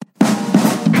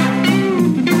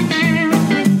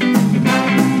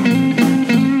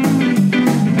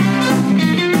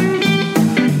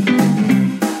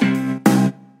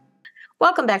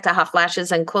Welcome back to Hot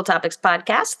Flashes and Cool Topics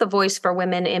podcast, the voice for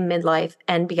women in midlife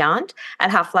and beyond. At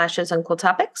Hot Flashes and Cool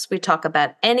Topics, we talk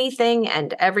about anything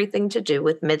and everything to do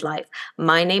with midlife.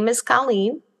 My name is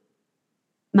Colleen.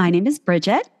 My name is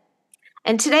Bridget.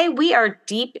 And today we are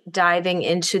deep diving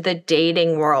into the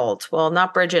dating world. Well,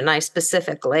 not Bridget and I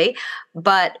specifically,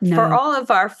 but for all of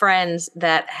our friends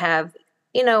that have,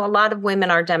 a lot of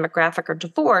women, our demographic, are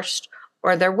divorced,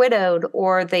 or they're widowed,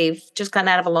 or they've just gotten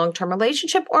out of a long-term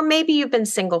relationship, or maybe you've been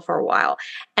single for a while.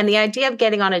 And the idea of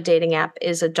getting on a dating app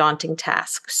is a daunting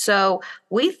task. So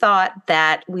we thought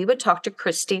that we would talk to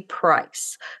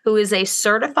D.Price, who is a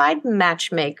certified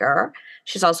matchmaker.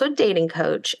 She's also a dating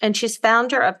coach, and she's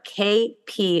founder of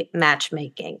KP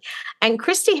Matchmaking. And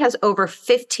Kristi has over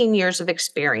 15 years of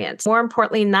experience. More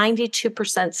importantly,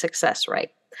 92% success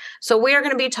rate. So we are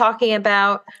going to be talking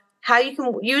about how you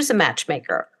can use a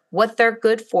matchmaker, what they're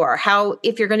good for, how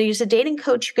if you're going to use a dating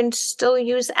coach, you can still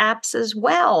use apps as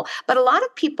well. But a lot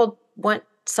of people want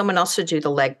someone else to do the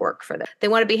legwork for them. They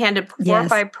want to be handed 4 or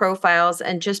 5 profiles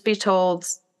and just be told,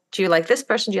 do you like this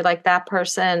person? Do you like that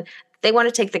person? They want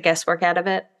to take the guesswork out of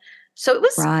it. So it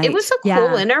was a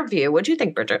cool interview. What do you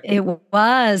think, Bridget? It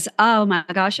was. Oh my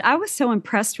gosh. I was so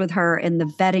impressed with her in the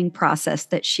vetting process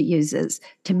that she uses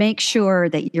to make sure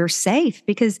that you're safe.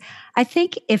 Because I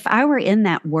think if I were in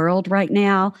that world right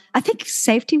now, I think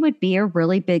safety would be a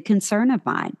really big concern of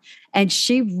mine. And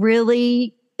she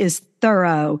really is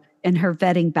thorough in her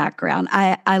vetting background.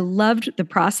 I loved the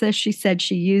process she said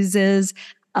she uses.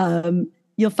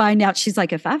 You'll find out, she's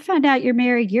like, if I find out you're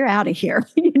married, you're out of here.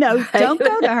 Don't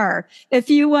go to her. If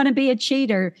you want to be a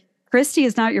cheater, Kristi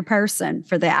is not your person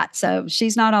for that. So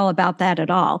she's not all about that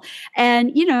at all.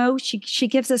 And, she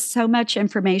gives us so much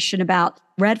information about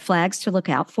red flags to look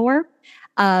out for,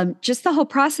 just the whole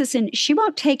process. And she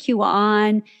won't take you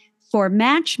on for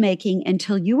matchmaking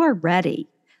until you are ready.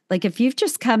 Like if you've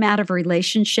just come out of a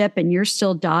relationship and you're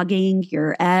still dogging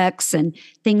your ex and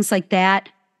things like that,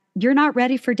 you're not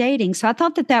ready for dating. So I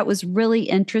thought that was really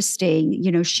interesting.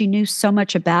 She knew so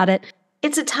much about it.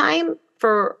 It's a time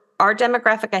for our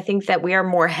demographic, I think, that we are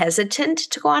more hesitant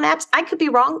to go on apps. I could be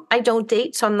wrong. I don't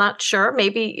date, so I'm not sure.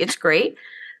 Maybe it's great.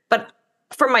 But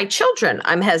for my children,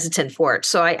 I'm hesitant for it.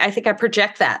 So I think I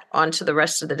project that onto the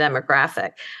rest of the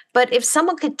demographic. But if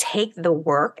someone could take the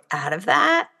work out of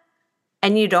that,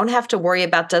 and you don't have to worry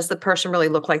about, does the person really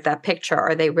look like that picture?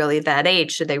 Are they really that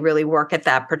age? Do they really work at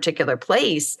that particular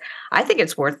place? I think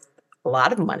it's worth a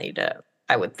lot of money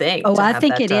I would think. Oh, I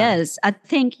think it is. I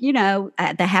think, the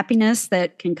happiness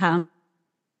that can come,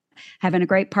 having a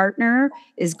great partner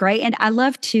is great. And I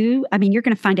love too, you're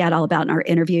going to find out all about in our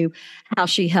interview, how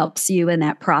she helps you in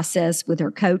that process with her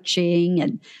coaching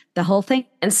and the whole thing.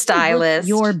 And stylist.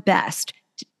 Your best.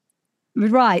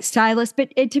 Right, stylist.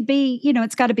 But to be,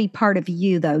 it's got to be part of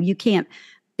you, though. You can't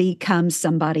become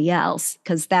somebody else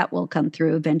because that will come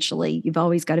through eventually. You've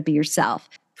always got to be yourself.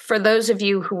 For those of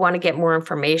you who want to get more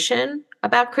information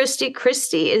about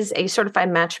Kristi is a certified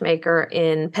matchmaker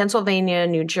in Pennsylvania,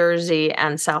 New Jersey,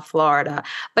 and South Florida.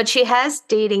 But she has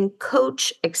dating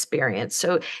coach experience.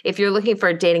 So if you're looking for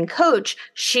a dating coach,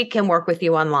 she can work with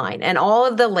you online. And all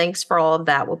of the links for all of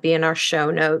that will be in our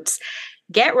show notes.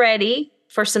 Get ready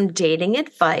for some dating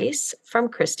advice from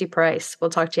D.Price. We'll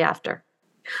talk to you after.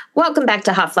 Welcome back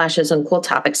to Hot Flashes and Cool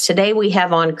Topics. Today we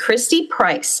have on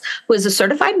D.Price, who is a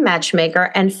certified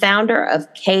matchmaker and founder of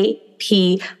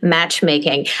KP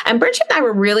Matchmaking. And Bridget and I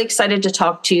were really excited to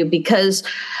talk to you because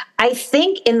I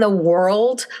think in the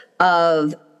world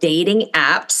of dating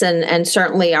apps and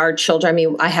certainly our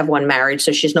children, I have one married,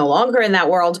 so she's no longer in that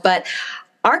world, but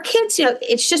our kids,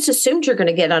 it's just assumed you're going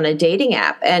to get on a dating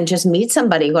app and just meet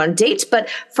somebody, go on dates. But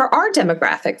for our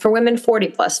demographic, for women 40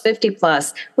 plus, 50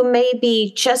 plus, who may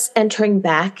be just entering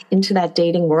back into that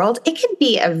dating world, it can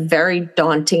be a very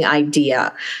daunting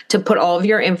idea to put all of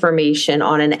your information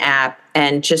on an app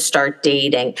and just start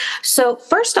dating. So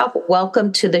first off,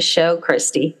 welcome to the show,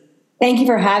 Kristi. Thank you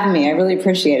for having me. I really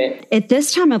appreciate it. At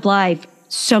this time of life,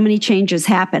 so many changes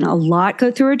happen. A lot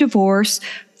go through a divorce.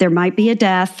 There might be a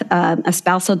death, a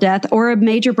spousal death, or a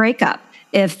major breakup.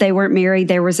 If they weren't married,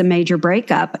 there was a major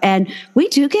breakup. And we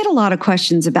do get a lot of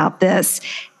questions about this.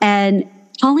 And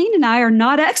Colleen and I are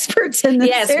not experts in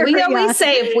this area. We always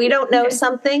say if we don't know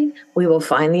something, we will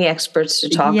find the experts to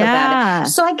talk about it.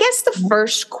 So I guess the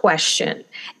first question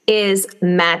is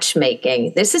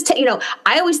matchmaking. This is,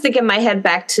 I always think in my head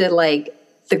back to like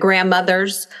the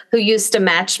grandmothers who used to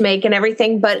matchmake and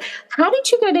everything. But how did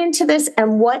you get into this?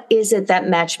 And what is it that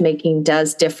matchmaking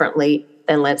does differently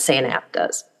than, let's say, an app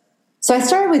does? So I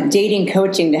started with dating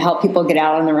coaching to help people get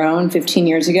out on their own 15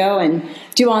 years ago and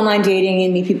do online dating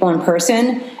and meet people in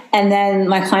person. And then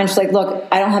my clients were like, look,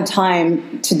 I don't have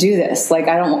time to do this. Like,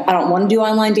 I don't want to do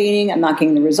online dating. I'm not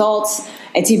getting the results.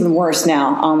 It's even worse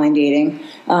now, online dating,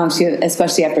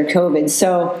 especially after COVID.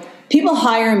 So people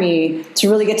hire me to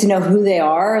really get to know who they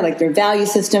are, like their value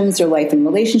systems, their life and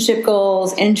relationship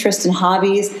goals, interests and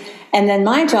hobbies. And then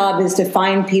my job is to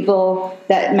find people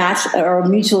that match or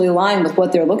mutually align with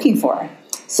what they're looking for.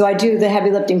 So I do the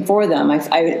heavy lifting for them.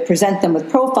 I present them with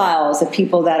profiles of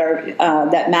people that are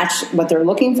that match what they're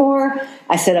looking for.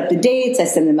 I set up the dates. I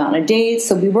send them out on dates.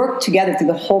 So we work together through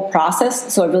the whole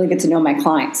process. So I really get to know my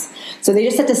clients. So they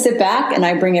just have to sit back, and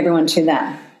I bring everyone to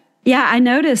them. Yeah, I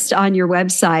noticed on your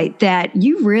website that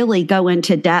you really go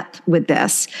into depth with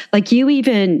this. Like you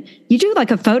do like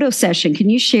a photo session.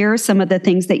 Can you share some of the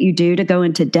things that you do to go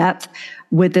into depth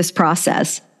with this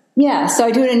process? Yeah, so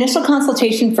I do an initial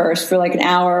consultation first for like an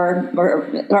hour or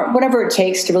whatever it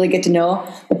takes to really get to know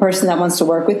the person that wants to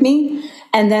work with me.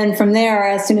 And then from there,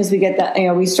 as soon as we get that,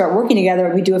 we start working together,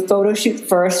 we do a photo shoot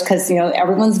first because,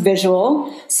 everyone's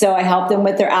visual. So I help them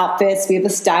with their outfits. We have a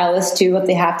stylist too, if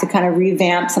they have to kind of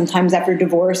revamp. Sometimes after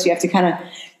divorce, you have to kind of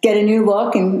get a new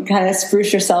look and kind of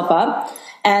spruce yourself up.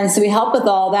 And so we help with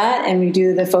all that, and we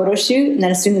do the photo shoot. And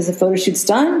then as soon as the photo shoot's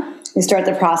done, we start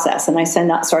the process. And I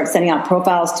start sending out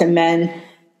profiles to men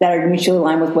that are mutually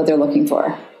aligned with what they're looking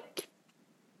for.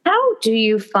 How do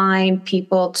you find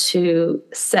people to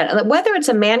set, whether it's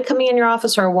a man coming in your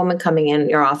office or a woman coming in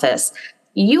your office,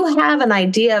 you have an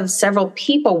idea of several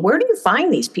people. Where do you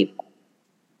find these people?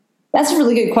 That's a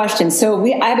really good question. So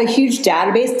I have a huge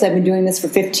database because I've been doing this for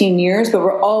 15 years, but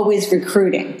we're always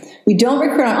recruiting. We don't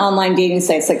recruit on online dating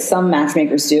sites like some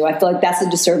matchmakers do. I feel like that's a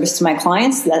disservice to my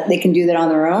clients that they can do that on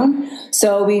their own.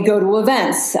 So we go to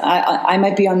events. I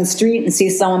might be on the street and see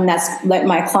someone that's like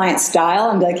my client's style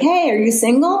and be like, hey, are you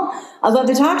single? I'd love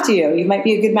to talk to you. You might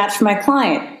be a good match for my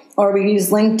client. Or we use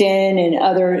LinkedIn and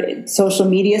other social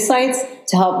media sites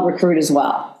to help recruit as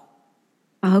well.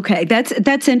 Okay,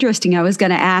 that's interesting. I was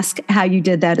going to ask how you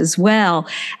did that as well.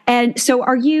 And so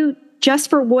are you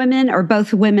just for women or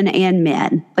both women and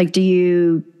men? Like, do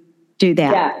you do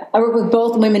that? Yeah, I work with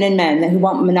both women and men who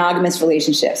want monogamous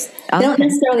relationships. They don't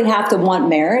necessarily have to want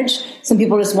marriage. Some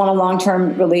people just want a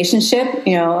long-term relationship.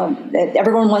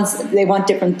 Everyone they want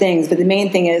different things, but the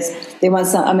main thing is they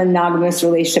want a monogamous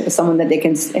relationship with someone that they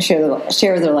can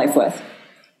share their life with.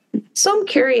 So I'm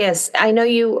curious. I know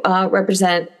you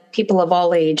represent people of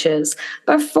all ages,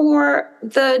 but for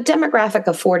the demographic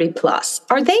of 40 plus,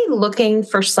 are they looking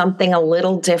for something a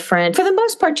little different? For the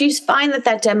most part, do you find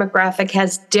that demographic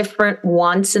has different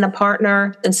wants in a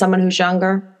partner than someone who's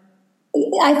younger?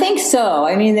 I think so.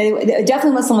 I mean, they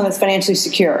definitely want someone that's financially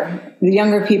secure. The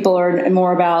younger people are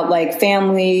more about like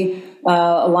family,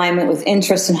 alignment with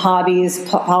interests and hobbies.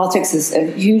 Politics is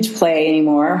a huge play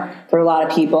anymore for a lot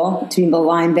of people. To be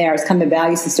aligned there, it's kind of a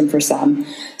value system for some.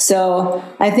 So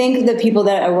I think the people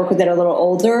that I work with that are a little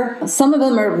older, some of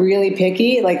them are really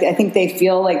picky. Like I think they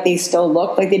feel like they still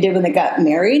look like they did when they got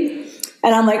married.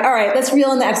 And I'm like, all right, let's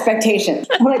reel in the expectations.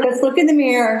 I'm like, let's look in the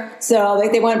mirror. So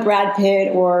like they want Brad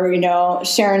Pitt or,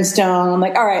 Sharon Stone. I'm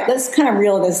like, all right, let's kind of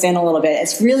reel this in a little bit.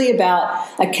 It's really about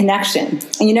a connection.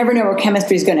 And you never know where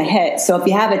chemistry is going to hit. So if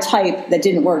you have a type that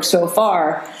didn't work so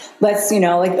far, let's,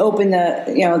 open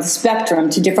the spectrum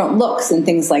to different looks and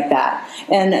things like that.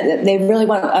 And they really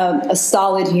want a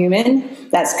solid human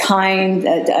that's kind,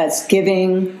 that's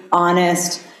giving,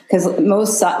 honest, because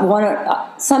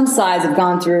some sides have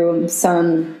gone through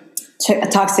some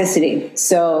toxicity.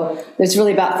 So it's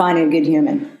really about finding a good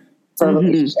human for a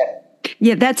relationship.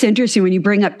 Yeah, that's interesting when you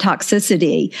bring up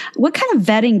toxicity. What kind of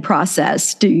vetting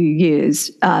process do you use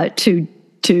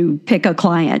to pick a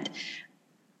client?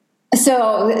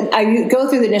 So I go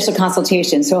through the initial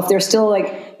consultation. So if they're still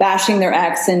like bashing their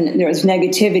ex and there's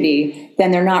negativity,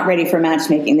 then they're not ready for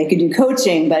matchmaking. They could do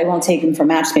coaching, but I won't take them for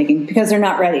matchmaking because they're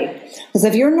not ready. Because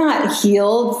if you're not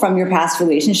healed from your past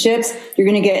relationships, you're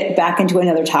going to get back into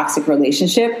another toxic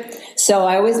relationship. So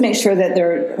I always make sure that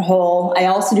they're whole. I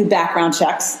also do background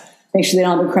checks, make sure they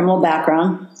don't have a criminal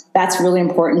background. That's really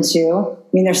important too. I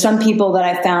mean, there's some people that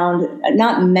I found,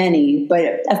 not many,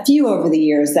 but a few over the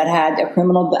years that had a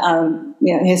criminal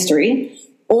history,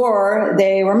 or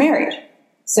they were married.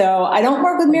 So I don't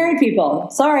work with married people.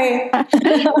 Sorry.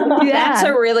 That's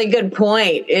a really good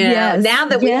point. Yes. Now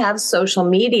that we have social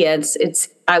media, it's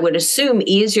I would assume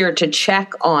easier to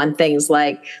check on things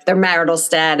like their marital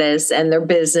status and their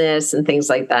business and things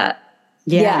like that.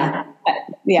 Yeah.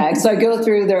 So I go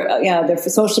through their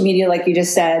social media, like you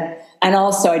just said, and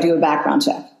also I do a background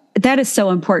check. That is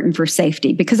so important for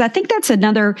safety, because I think that's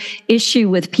another issue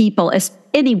with people, as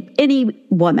any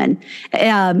woman,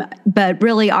 but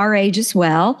really our age as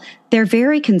well. They're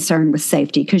very concerned with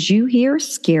safety because you hear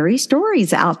scary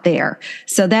stories out there.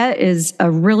 So that is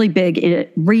a really big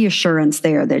reassurance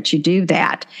there that you do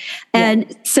that.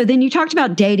 And so then you talked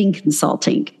about dating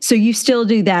consulting. So you still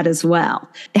do that as well.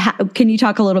 Can you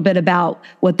talk a little bit about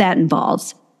what that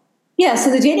involves? Yeah,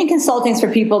 so the dating consulting is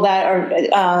for people that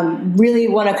are really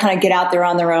want to kind of get out there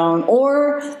on their own,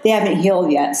 or they haven't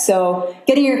healed yet. So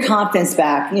getting your confidence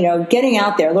back, getting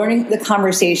out there, learning the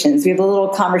conversations. We have a little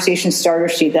conversation starter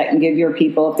sheet that I can give your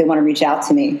people if they want to reach out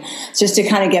to me, just to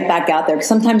kind of get back out there. Because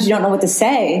sometimes you don't know what to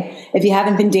say if you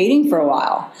haven't been dating for a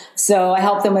while. So I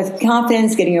help them with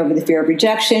confidence, getting over the fear of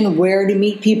rejection, where to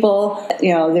meet people,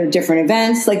 their different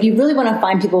events. Like, you really want to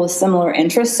find people with similar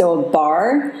interests. So a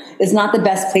bar is not the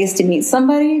best place to meet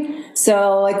somebody.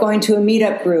 So like going to a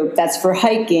meetup group that's for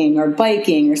hiking or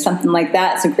biking or something like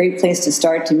that, it's a great place to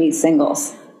start to meet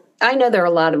singles. I know there are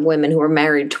a lot of women who are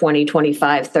married 20,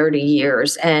 25, 30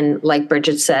 years. And like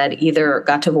Bridget said, either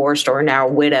got divorced or are now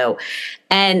a widow.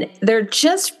 And they're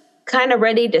just kind of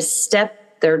ready to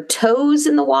step their toes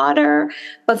in the water,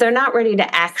 but they're not ready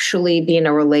to actually be in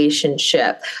a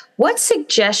relationship. What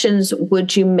suggestions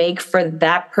would you make for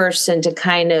that person to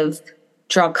kind of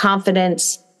draw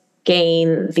confidence,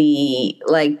 gain the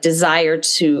desire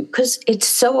to, because it's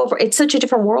such a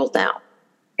different world now.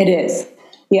 It is.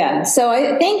 Yeah. So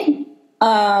I think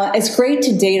it's great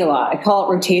to date a lot. I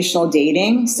call it rotational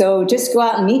dating. So just go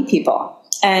out and meet people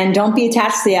and don't be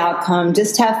attached to the outcome.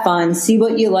 Just have fun, see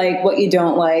what you like, what you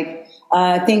don't like.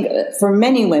 I think for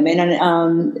many women,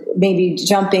 and maybe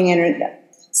jumping in and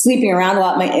sleeping around a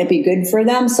lot might be good for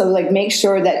them. So make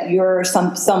sure that you're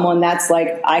someone that's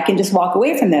like, I can just walk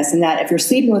away from this. And that if you're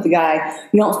sleeping with a guy,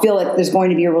 you don't feel like there's going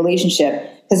to be a relationship,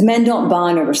 because men don't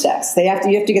bond over sex. You have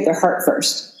to get their heart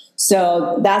first.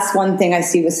 So that's one thing I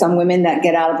see with some women that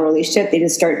get out of a relationship. They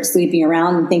just start sleeping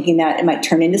around and thinking that it might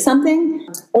turn into something,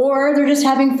 or they're just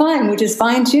having fun, which is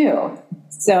fine too.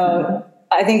 So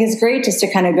I think it's great just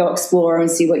to kind of go explore and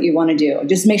see what you want to do.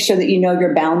 Just make sure that you know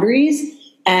your boundaries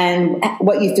and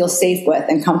what you feel safe with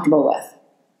and comfortable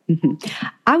with. Mm-hmm.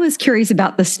 I was curious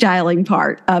about the styling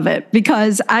part of it,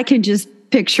 because I can just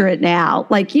picture it now.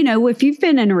 If you've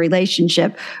been in a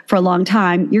relationship for a long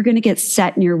time, you're going to get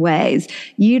set in your ways.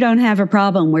 You don't have a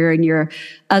problem wearing your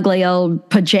ugly old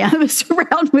pajamas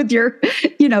around with your,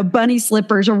 bunny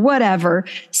slippers or whatever.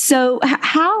 So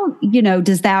how,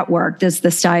 does that work? Does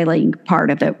the styling part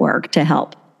of it work to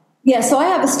help? Yeah, so I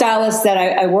have a stylist that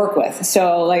I work with.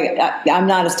 So I'm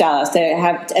not a stylist. I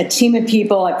have a team of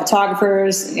people, like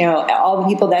photographers, all the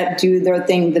people that do their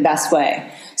thing the best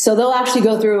way. So they'll actually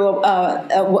go through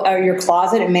your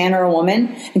closet, a man or a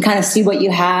woman, and kind of see what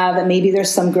you have. And maybe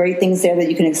there's some great things there that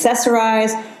you can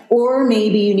accessorize, or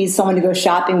maybe you need someone to go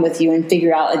shopping with you and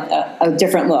figure out a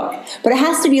different look. But it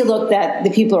has to be a look that the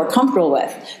people are comfortable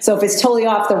with. So if it's totally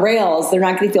off the rails, they're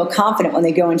not going to feel confident when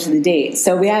they go into the date.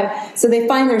 So they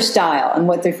find their style and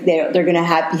what they're going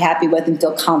to be happy with and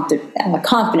feel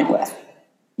confident with.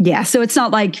 Yeah, so it's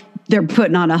not like they're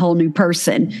putting on a whole new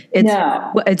person. It's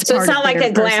not like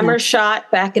a glamour shot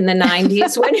back in the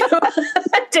 90s when you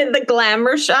did the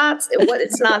glamour shots.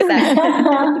 It's not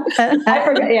that. I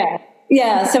forgot. Yeah.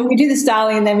 Yeah. So we do the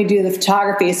styling and then we do the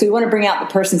photography. So we want to bring out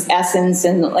the person's essence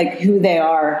and who they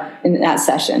are in that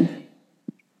session.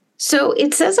 So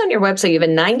it says on your website, you have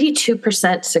a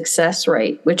 92% success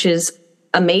rate, which is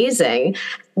amazing.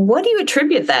 What do you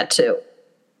attribute that to?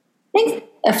 I think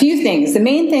a few things. The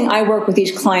main thing, I work with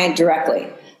each client directly.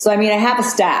 So, I have a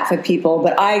staff of people,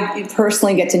 but I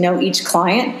personally get to know each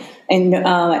client and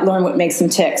learn what makes them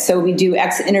tick. So we do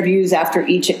exit interviews after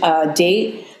each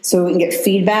date so we can get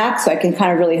feedback, so I can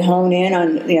kind of really hone in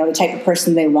on the type of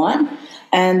person they want.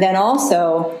 And then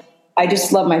also, I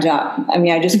just love my job.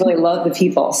 I just really love the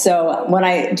people. So when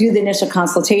I do the initial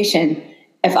consultation,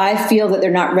 if I feel that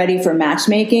they're not ready for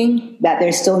matchmaking, that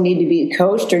they still need to be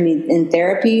coached or need in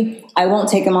therapy, I won't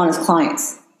take them on as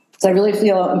clients. So I really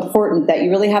feel important that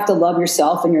you really have to love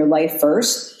yourself and your life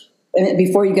first. And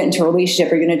before you get into a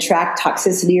relationship, you're going to attract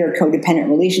toxicity or codependent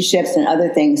relationships and other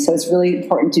things. So it's really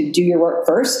important to do your work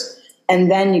first, and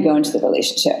then you go into the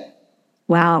relationship.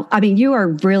 Wow. You are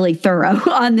really thorough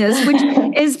on this, which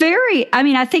is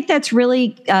I think that's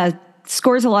really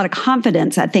scores a lot of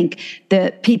confidence. I think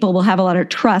that people will have a lot of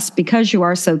trust because you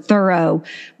are so thorough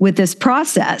with this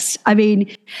process.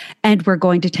 And we're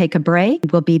going to take a break.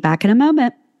 We'll be back in a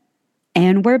moment.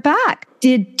 And we're back.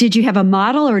 Did you have a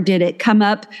model, or did it come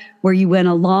up where you went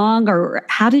along, or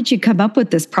how did you come up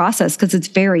with this process? Because it's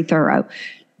very thorough.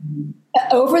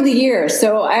 Over the years.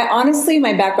 So I honestly,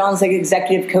 my background is like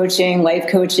executive coaching, life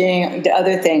coaching,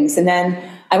 other things. And then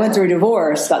I went through a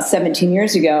divorce about 17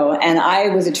 years ago, and I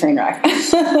was a train wreck.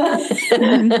 So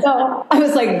I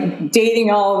was like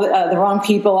dating all the wrong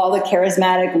people, all the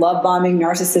charismatic, love bombing,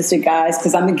 narcissistic guys,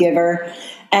 because I'm a giver.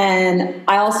 And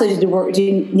I also need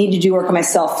to do work on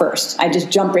myself first. I just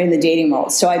jumped right in the dating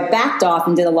world. So I backed off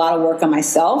and did a lot of work on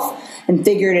myself and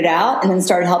figured it out, and then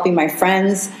started helping my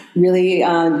friends really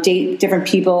date different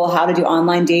people, how to do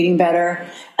online dating better.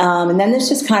 And then this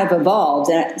just kind of evolved.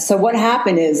 And so what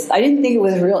happened is I didn't think it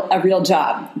was a real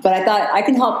job, but I thought I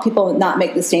can help people not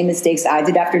make the same mistakes I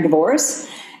did after divorce.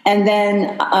 And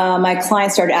then my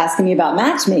clients started asking me about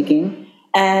matchmaking.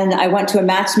 And I went to a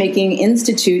matchmaking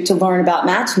institute to learn about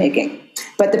matchmaking.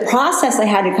 But the process I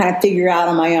had to kind of figure out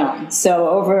on my own. So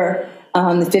over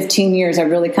the 15 years, I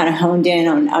really kind of honed in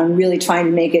on really trying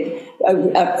to make it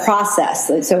a process.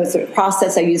 So it's a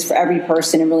process I use for every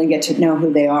person and really get to know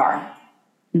who they are.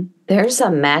 There's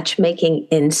a matchmaking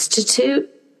institute.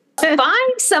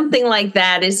 Find something like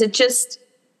that. Is it just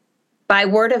by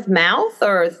word of mouth,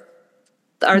 or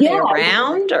are they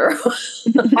around? Or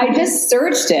I just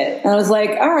searched it and I was like,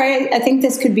 all right, I think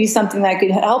this could be something that I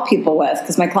could help people with,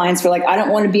 because my clients were like, I don't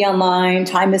want to be online,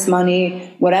 time is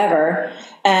money, whatever.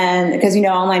 And because,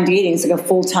 online dating is like a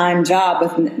full-time job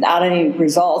without any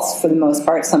results for the most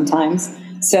part sometimes.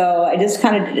 So I just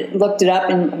kind of looked it up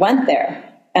and went there.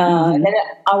 And then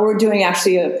we're doing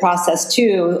actually a process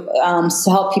too to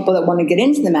help people that want to get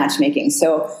into the matchmaking.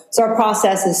 So our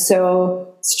process is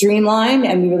so streamlined,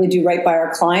 and we really do right by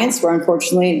our clients, where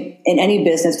unfortunately in any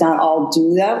business not all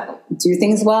do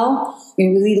things well. We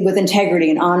lead with integrity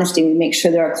and honesty. We make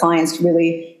sure that our clients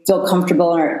really feel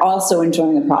comfortable and are also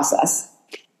enjoying the process.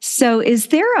 So is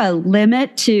there a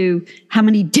limit to how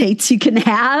many dates you can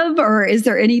have, or is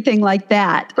there anything like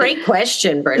that? Great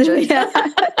question, Bridget.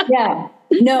 Yeah.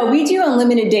 No, we do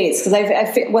unlimited dates,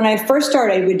 because when I first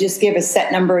started, I would just give a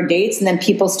set number of dates, and then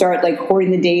people start like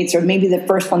hoarding the dates, or maybe the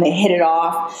first one they hit it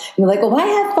off. And they're like, well, why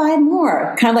have 5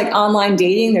 more? Kind of like online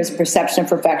dating, there's a perception of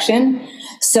perfection.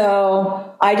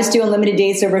 So I just do unlimited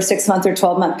dates over a 6-month or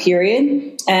 12-month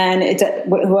period. And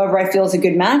whoever I feel is a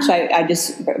good match, I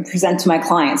just present to my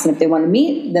clients. And if they want to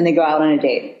meet, then they go out on a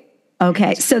date.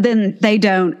 Okay. So then they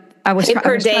don't.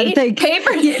 Paper date?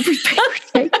 Paper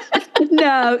date.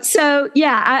 No. So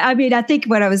yeah, I think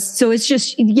it's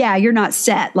just, you're not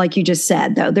set, like you just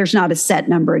said, though. There's not a set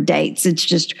number of dates. It's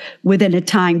just within a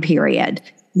time period.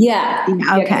 Yeah.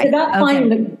 Okay. It's about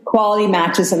finding the quality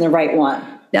matches and the right one.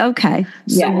 Okay.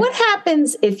 So what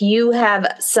happens if you have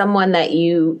someone that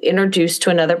you introduce to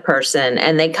another person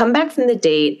and they come back from the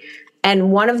date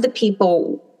and one of the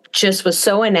people just was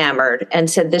so enamored and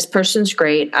said, this person's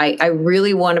great. I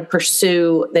really want to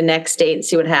pursue the next date and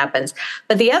see what happens.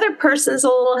 But the other person's a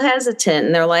little hesitant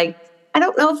and they're like, I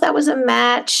don't know if that was a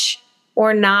match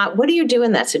or not. What do you do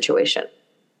in that situation?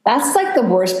 That's like the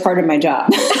worst part of my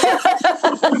job.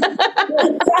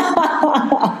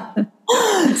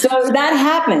 So that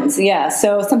happens. Yeah.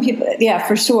 So some people,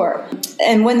 for sure.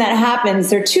 And when that happens,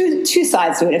 there are two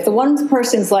sides to it. If the one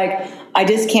person's like, I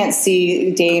just can't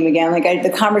see Dame again, like the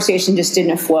conversation just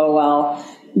didn't flow well,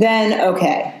 then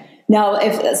okay. Now,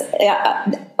 if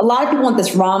a lot of people want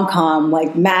this rom-com,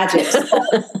 like magic stuff,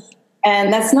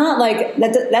 and that's not like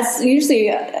that. That's usually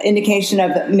an indication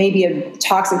of maybe a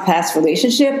toxic past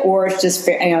relationship, or it's just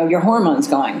your hormones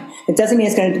going. It doesn't mean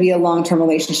it's going to be a long-term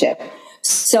relationship.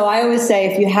 So I always say,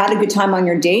 if you had a good time on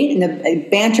your date and the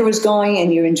banter was going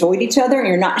and you enjoyed each other and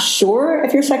you're not sure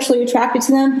if you're sexually attracted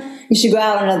to them, you should go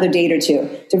out on another date or two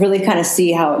to really kind of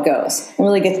see how it goes and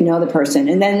really get to know the person.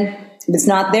 And then if it's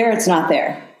not there, it's not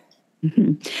there.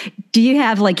 Mm-hmm. Do you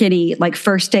have like any like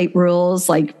first date rules,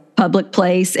 like public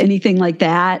place, anything like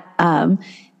that? I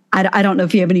don't know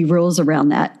if you have any rules around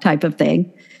that type of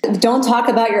thing. Don't talk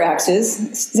about your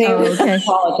exes. Stay away from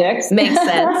politics. Makes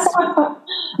sense.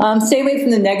 Stay away from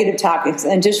the negative topics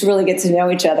and just really get to know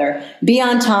each other. Be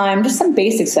on time. Just some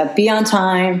basic stuff. Be on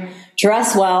time.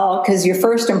 Dress well, because your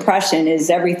first impression is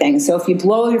everything. So if you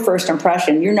blow your first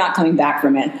impression, you're not coming back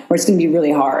from it, or it's going to be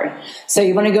really hard. So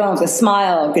you want to go in with a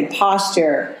smile, good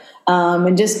posture,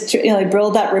 and just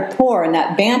build that rapport and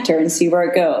that banter and see where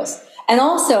it goes. And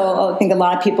also, I think a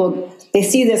lot of people, they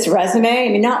see this resume. I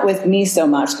mean, not with me so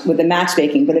much with the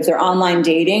matchmaking, but if they're online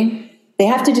dating, they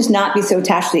have to just not be so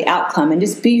attached to the outcome and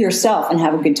just be yourself and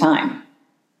have a good time.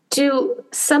 Do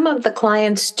some of the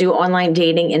clients do online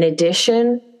dating in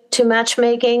addition to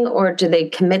matchmaking, or do they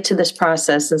commit to this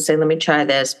process and say, let me try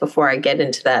this before I get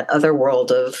into that other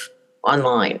world of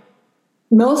online?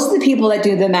 Most of the people that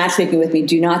do the matchmaking with me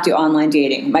do not do online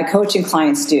dating. My coaching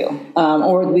clients do,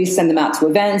 or we send them out to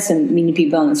events and meeting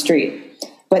people on the street.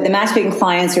 But the matchmaking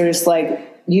clients are just like,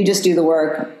 you just do the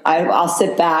work. I'll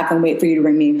sit back and wait for you to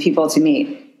bring me people to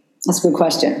meet. That's a good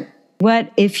question.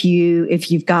 What if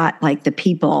you've got like the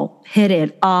people hit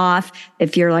it off?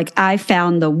 If you're like, I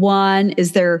found the one,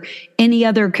 is there any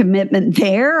other commitment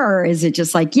there, or is it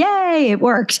just like, yay, it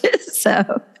worked?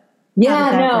 So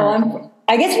yeah, no,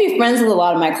 I get to be friends with a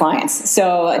lot of my clients.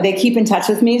 So they keep in touch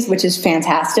with me, which is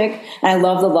fantastic. And I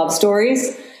love the love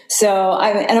stories. So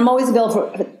I'm always available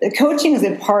for coaching is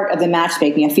a part of the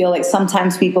matchmaking. I feel like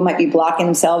sometimes people might be blocking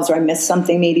themselves, or I missed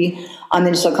something maybe on the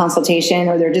initial consultation,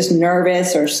 or they're just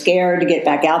nervous or scared to get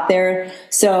back out there.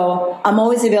 So I'm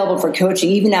always available for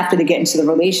coaching, even after they get into the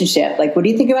relationship. Like, what do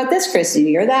you think about this,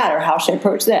 Kristi, or that, or how should I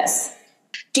approach this?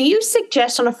 Do you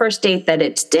suggest on a first date that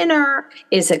it's dinner?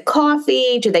 Is it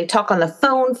coffee? Do they talk on the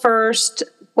phone first?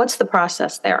 What's the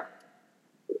process there?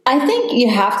 I think you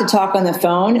have to talk on the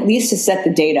phone, at least to set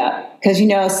the date up. Because,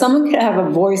 someone could have a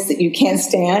voice that you can't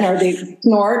stand, or they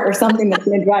snort, or something that's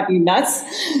going to drive you nuts.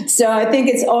 So I think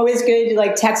it's always good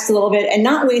to text a little bit and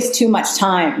not waste too much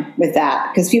time with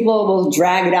that, because people will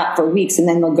drag it out for weeks and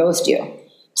then they'll ghost you.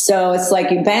 So it's like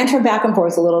you banter back and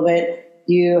forth a little bit.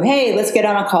 Hey, let's get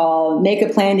on a call, make a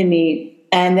plan to meet.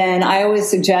 And then I always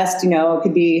suggest, it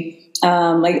could be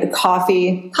like a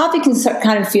coffee. Coffee can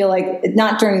kind of feel like,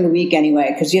 not during the week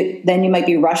anyway, because then you might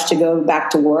be rushed to go back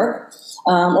to work,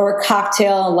 or a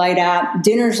cocktail, a light app.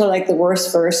 Dinners are like the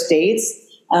worst first dates,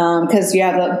 because you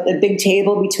have a big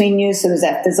table between you. So there's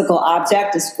that physical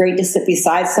object. It's great to sit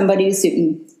beside somebody so you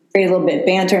can create a little bit of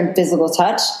banter and physical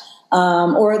touch.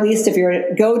 Or at least if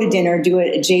you're go to dinner, do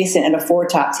it adjacent at a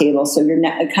four-top table, so you're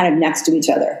kind of next to each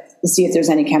other to see if there's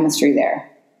any chemistry there.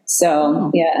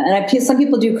 So, yeah, and some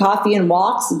people do coffee and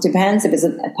walks. It depends if it's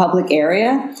a public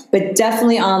area, but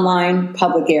definitely online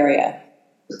public area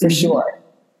for sure.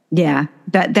 Yeah,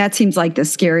 that seems like the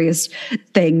scariest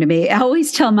thing to me. I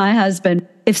always tell my husband,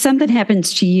 if something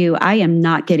happens to you, I am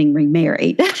not getting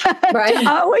remarried. Right.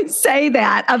 I always say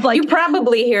that. I'm like, you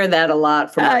probably hear that a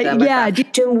lot from them. Yeah.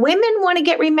 Do women want to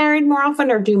get remarried more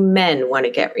often, or do men want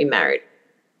to get remarried?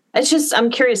 I'm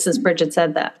curious, since Bridget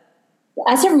said that.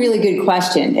 That's a really good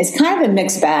question. It's kind of a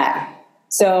mixed bag.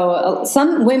 So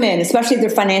some women, especially if they're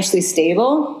financially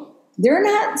stable, they're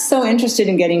not so interested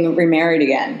in getting remarried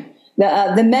again.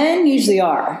 The men usually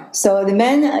are. So the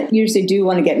men usually do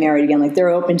want to get married again, like they're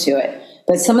open to it.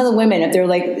 But some of the women, if they're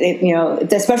like,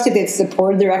 especially if they've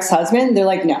supported their ex-husband, they're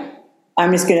like, no, I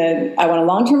want a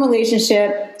long-term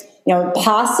relationship,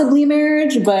 possibly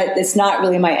marriage, but it's not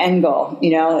really my end goal.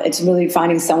 It's really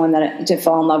finding someone to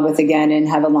fall in love with again and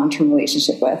have a long-term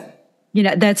relationship with.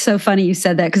 That's so funny you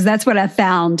said that, because that's what I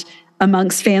found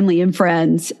amongst family and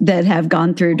friends that have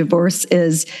gone through divorce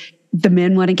is the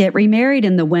men want to get remarried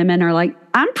and the women are like,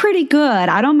 I'm pretty good.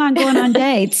 I don't mind going on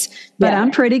dates, but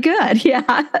I'm pretty good.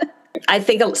 Yeah. I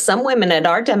think some women at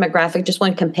our demographic just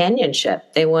want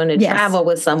companionship. They want to travel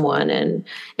with someone and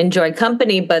enjoy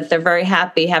company, but they're very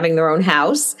happy having their own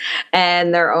house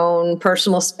and their own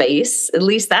personal space. At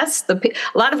least that's a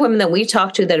lot of women that we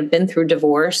talk to that have been through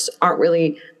divorce aren't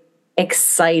really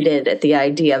excited at the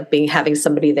idea of having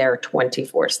somebody there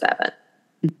 24/7.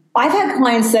 I've had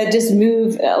clients that just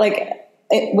move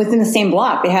within the same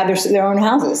block. They have their own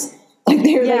houses. Like,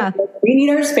 we need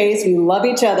our space. We love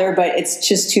each other, but it's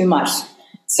just too much.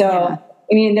 So,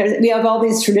 we have all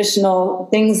these traditional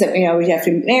things that, we have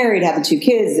to be married, have the 2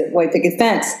 kids, white picket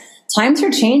fence. Times are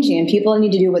changing and people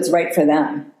need to do what's right for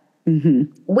them. Mm-hmm.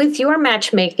 With your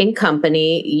matchmaking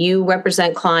company, you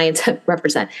represent clients,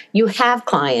 you have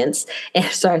clients.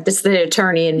 Sorry, this is the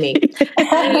attorney in me.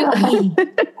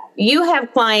 You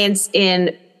have clients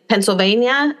in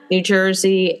Pennsylvania, New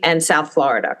Jersey, and South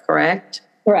Florida, correct?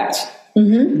 Correct.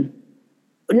 Mm-hmm.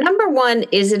 Number 1,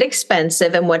 is it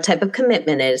expensive and what type of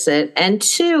commitment is it? And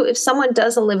 2, if someone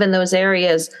doesn't live in those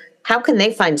areas, how can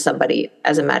they find somebody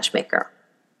as a matchmaker?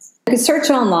 You can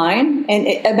search online,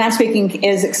 and matchmaking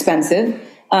is expensive.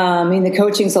 The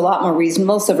coaching is a lot more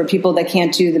reasonable. So for people that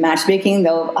can't do the matchmaking,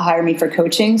 they'll hire me for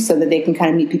coaching so that they can kind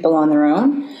of meet people on their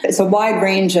own. It's a wide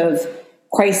range of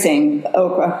pricing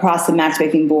across the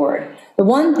matchmaking board. The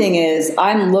one thing is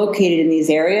I'm located in these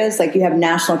areas. Like, you have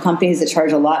national companies that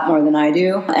charge a lot more than I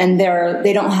do, and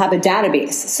they don't have a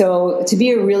database. So to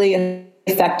be a really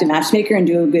effective matchmaker and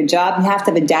do a good job, you have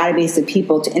to have a database of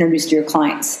people to introduce to your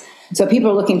clients. So people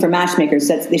are looking for matchmakers.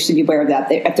 They should be aware of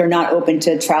that if they're not open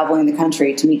to traveling the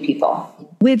country to meet people.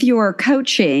 With your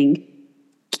coaching,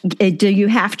 do you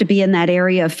have to be in that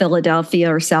area of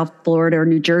Philadelphia or South Florida or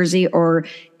New Jersey, or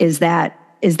is that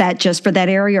Is that just for that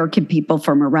area, or can people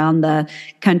from around the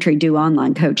country do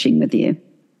online coaching with you?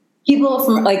 People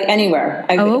from like anywhere.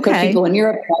 I coach people in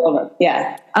Europe, all over.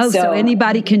 Yeah. Oh, so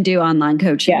anybody can do online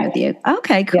coaching with you.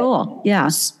 Okay, cool. Yeah.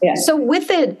 So with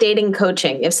the dating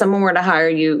coaching, if someone were to hire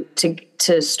you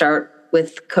to start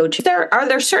with coaching, are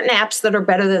there certain apps that are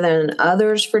better than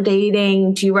others for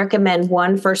dating? Do you recommend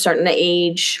one for a certain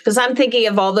age? Because I'm thinking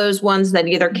of all those ones that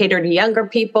either cater to younger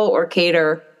people or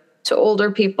cater to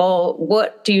older people.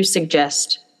 What do you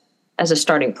suggest as a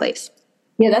starting place?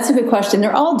 Yeah, that's a good question.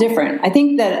 They're all different. I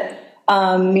think that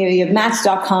you have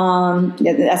Match.com.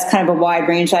 That's kind of a wide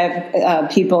range. I have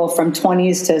people from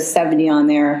 20s to 70 on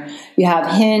there. You have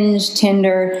Hinge,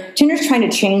 Tinder. Tinder's trying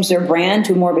to change their brand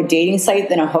to more of a dating site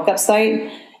than a hookup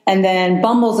site. And then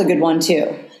Bumble's a good one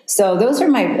too. So those are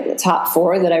my top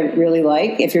 4 that I really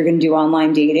like if you're going to do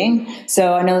online dating.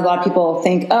 So I know a lot of people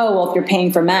think, oh, well, if you're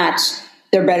paying for Match,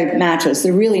 they're better matches.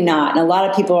 They're really not. And a lot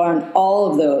of people are on all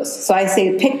of those. So I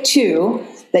say pick 2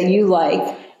 that you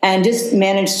like and just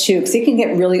manage 2, because it can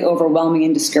get really overwhelming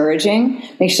and discouraging.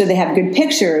 Make sure they have good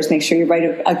pictures. Make sure you write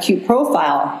a cute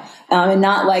profile. And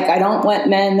not like, I don't want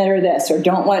men that are this, or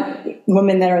don't want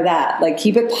women that are that. Like,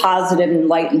 keep it positive and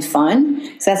light and fun,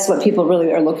 because that's what people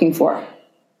really are looking for.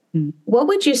 What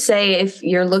would you say if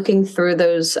you're looking through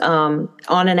those on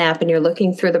an app and you're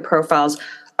looking through the profiles?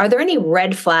 Are there any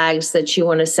red flags that you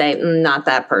want to say, not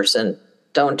that person,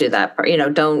 don't do that,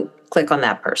 don't click on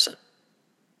that person?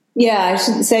 Yeah, I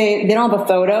should say they don't have a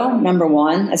photo, number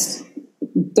one.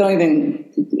 Don't even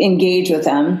engage with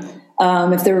them.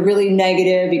 If they're really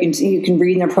negative, you can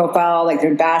read in their profile, like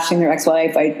they're bashing their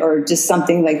ex-wife, or just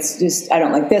something like, I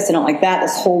don't like this, I don't like that.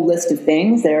 This whole list of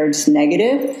things that are just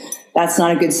negative. That's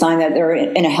not a good sign that they're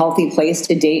in a healthy place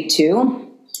to date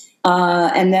too.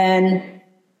 And then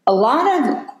a lot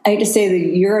of, I hate to say,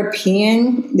 the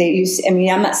European,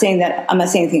 I'm not saying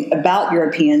anything about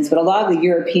Europeans, but a lot of the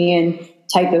European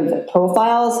type of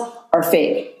profiles are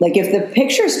fake. Like, if the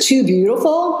picture's too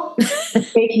beautiful,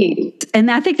 fake heat.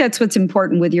 And I think that's what's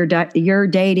important with your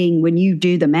dating, when you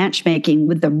do the matchmaking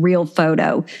with the real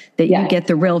photo, that you get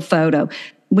the real photo.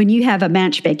 When you have a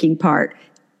matchmaking part,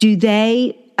 do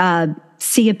they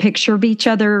see a picture of each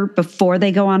other before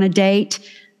they go on a date,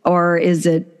 or is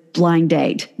it blind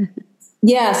date?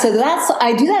 Yeah, so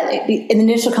I do that in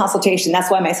initial consultation.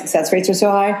 That's why my success rates are so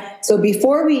high. So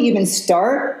before we even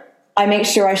start, I make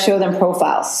sure I show them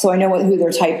profiles so I know who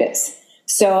their type is.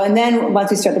 So, and then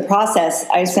once we start the process,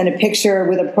 I send a picture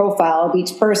with a profile of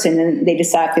each person, and they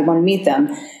decide if they want to meet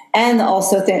them. And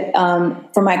also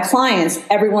for my clients,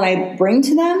 everyone I bring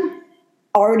to them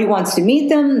already wants to meet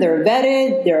them. They're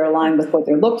vetted. They're aligned with what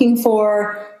they're looking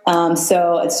for.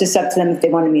 So it's just up to them if they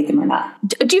want to meet them or not.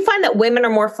 Do you find that women are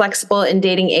more flexible in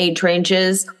dating age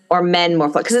ranges, or men more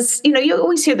flexible? Because it's, you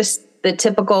always hear this, the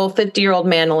typical 50-year-old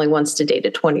man only wants to date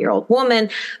a 20-year-old woman.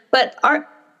 But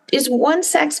is one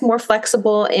sex more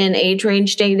flexible in age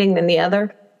range dating than the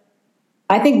other?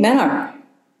 I think men are.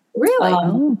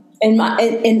 Really?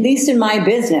 At least in my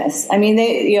business. I mean,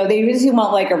 they usually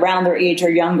want like around their age or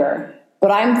younger. But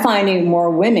I'm finding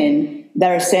more women that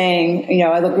are saying,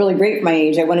 I look really great for my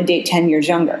age. I want to date 10 years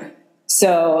younger.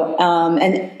 So,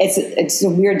 and it's a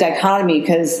weird dichotomy,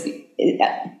 because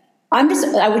I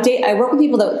work with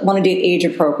people that want to date age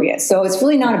appropriate. So it's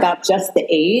really not about just the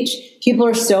age. People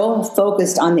are so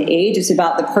focused on the age. It's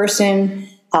about the person,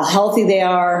 how healthy they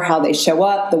are, how they show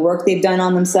up, the work they've done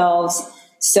on themselves.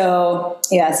 So,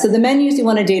 yeah. So the men usually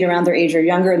want to date around their age or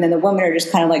younger, and then the women are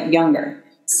just kind of like younger.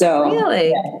 So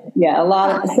really?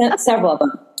 Yeah, several of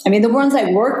them. I mean, the ones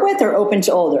I work with are open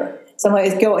to older. So I'm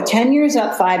like, go 10 years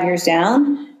up, 5 years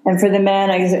down. And for the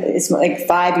men, I guess it's like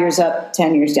 5 years up,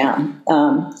 10 years down.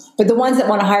 But the ones that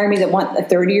want to hire me, that want a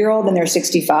 30-year-old and they're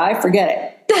 65,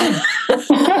 forget it.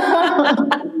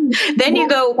 Then you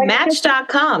go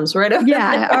Match.coms, right?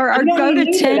 Yeah, or go to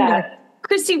Tinder.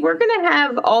 Kristi, we're going to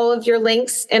have all of your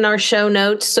links in our show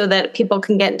notes so that people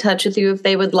can get in touch with you if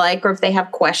they would like, or if they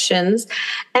have questions.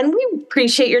 And we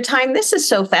appreciate your time. This is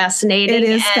so fascinating. It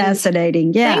is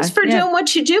fascinating. Yeah. Thanks for doing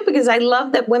what you do, because I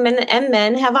love that women and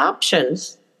men have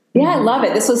options. Yeah, I love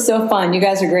it. This was so fun. You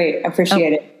guys are great. I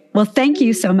appreciate it. Well, thank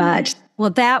you so much. Well,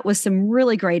 that was some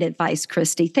really great advice,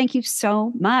 Kristi. Thank you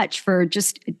so much for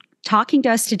just talking to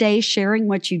us today, sharing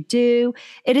what you do.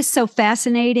 It is so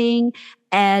fascinating,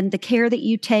 and the care that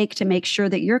you take to make sure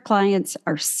that your clients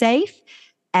are safe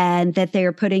and that they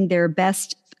are putting their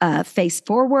best face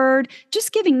forward,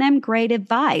 just giving them great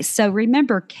advice. So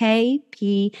remember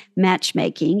KP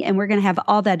Matchmaking, and we're going to have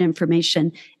all that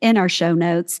information in our show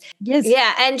notes. Yes.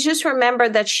 Yeah, and just remember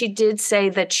that she did say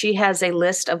that she has a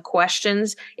list of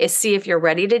questions, is see if you're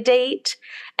ready to date,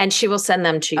 and she will send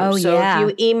them to you. Oh, so yeah. if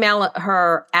you email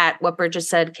her at what Bridget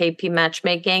said, KP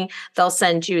Matchmaking, they'll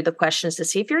send you the questions to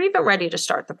see if you're even ready to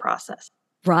start the process.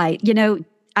 Right.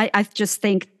 I just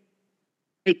think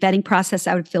vetting process,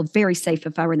 I would feel very safe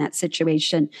if I were in that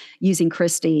situation using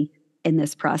Kristi in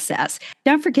this process.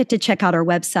 Don't forget to check out our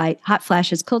website,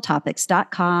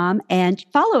 hotflashescooltopics.com, and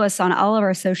follow us on all of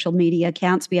our social media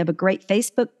accounts. We have a great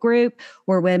Facebook group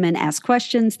where women ask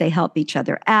questions. They help each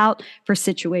other out for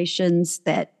situations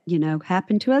that,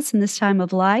 happen to us in this time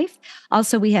of life.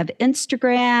 Also, we have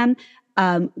Instagram.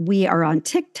 We are on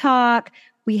TikTok.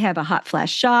 We have a Hot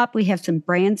Flash shop. We have some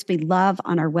brands we love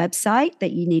on our website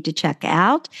that you need to check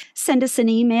out. Send us an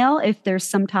email if there's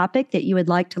some topic that you would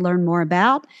like to learn more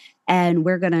about. And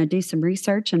we're going to do some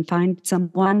research and find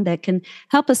someone that can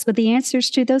help us with the answers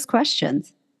to those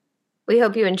questions. We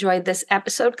hope you enjoyed this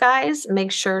episode, guys.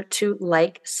 Make sure to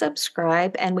like,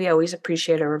 subscribe, and we always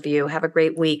appreciate a review. Have a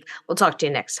great week. We'll talk to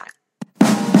you next time.